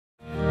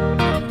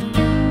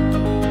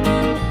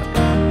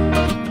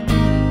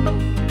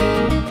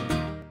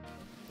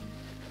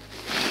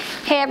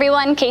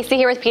everyone, Casey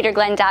here with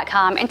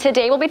PeterGlenn.com, and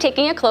today we'll be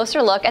taking a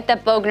closer look at the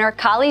Bogner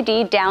Collie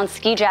D down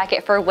ski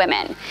jacket for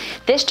women.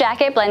 This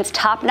jacket blends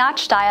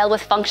top-notch style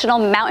with functional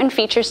mountain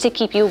features to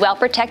keep you well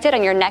protected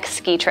on your next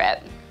ski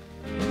trip.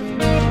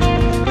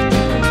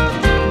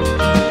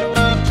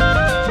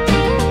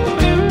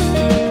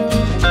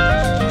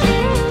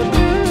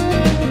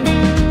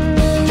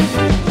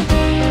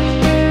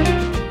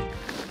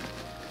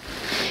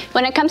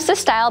 When it comes to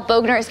style,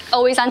 Bogner is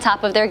always on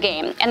top of their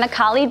game, and the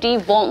Collie D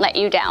won't let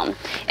you down.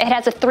 It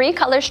has a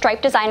 3-color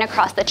stripe design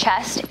across the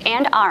chest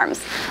and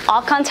arms,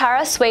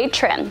 Alcantara suede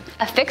trim,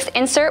 a fixed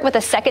insert with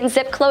a second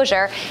zip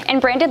closure, and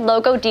branded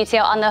logo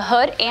detail on the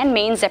hood and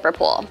main zipper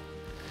pull.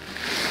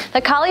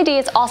 The Collie D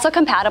is also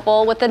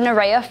compatible with the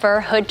Nerea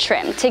fur hood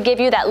trim to give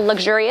you that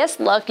luxurious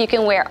look you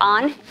can wear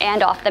on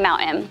and off the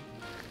mountain.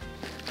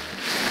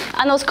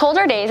 On those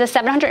colder days, a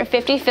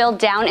 750 fill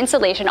down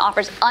insulation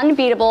offers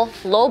unbeatable,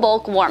 low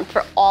bulk warmth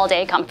for all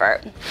day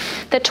comfort.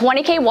 The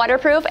 20K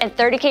waterproof and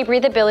 30K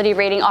breathability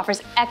rating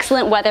offers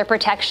excellent weather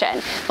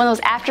protection when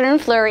those afternoon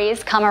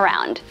flurries come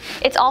around.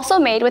 It's also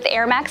made with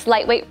Air Max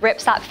lightweight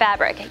ripstop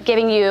fabric,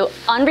 giving you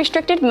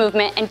unrestricted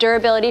movement and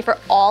durability for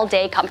all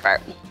day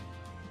comfort.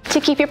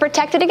 To keep you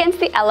protected against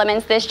the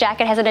elements, this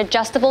jacket has an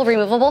adjustable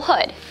removable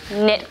hood,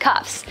 knit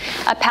cuffs,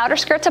 a powder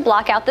skirt to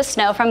block out the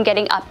snow from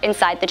getting up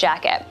inside the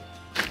jacket.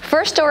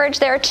 For storage,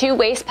 there are 2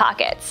 waist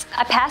pockets,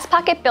 a pass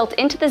pocket built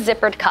into the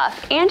zippered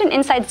cuff, and an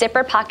inside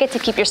zipper pocket to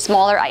keep your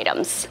smaller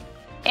items.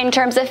 In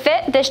terms of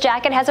fit, this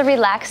jacket has a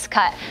relaxed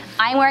cut.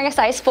 I'm wearing a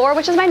size 4,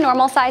 which is my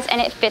normal size,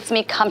 and it fits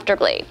me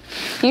comfortably.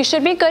 You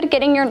should be good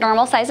getting your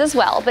normal size as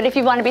well, but if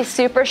you want to be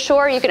super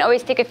sure, you can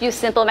always take a few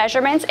simple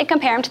measurements and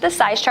compare them to the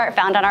size chart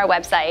found on our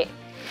website.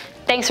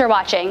 Thanks for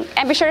watching,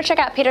 and be sure to check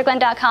out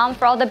PeterGlenn.com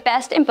for all the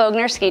best in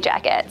Bogner ski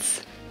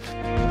jackets.